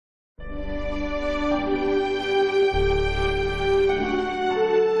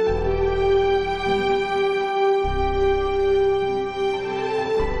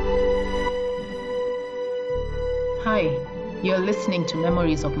Hi, you're listening to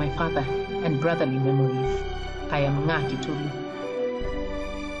Memories of My Father and Brotherly Memories. I am Nga Kitulu.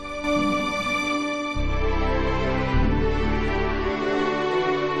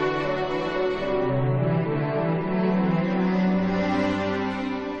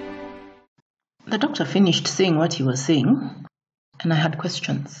 The doctor finished saying what he was saying, and I had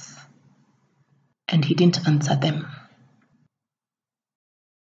questions, and he didn't answer them.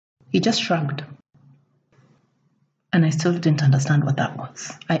 He just shrugged. And I still didn't understand what that was.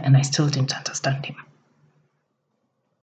 I still didn't understand him.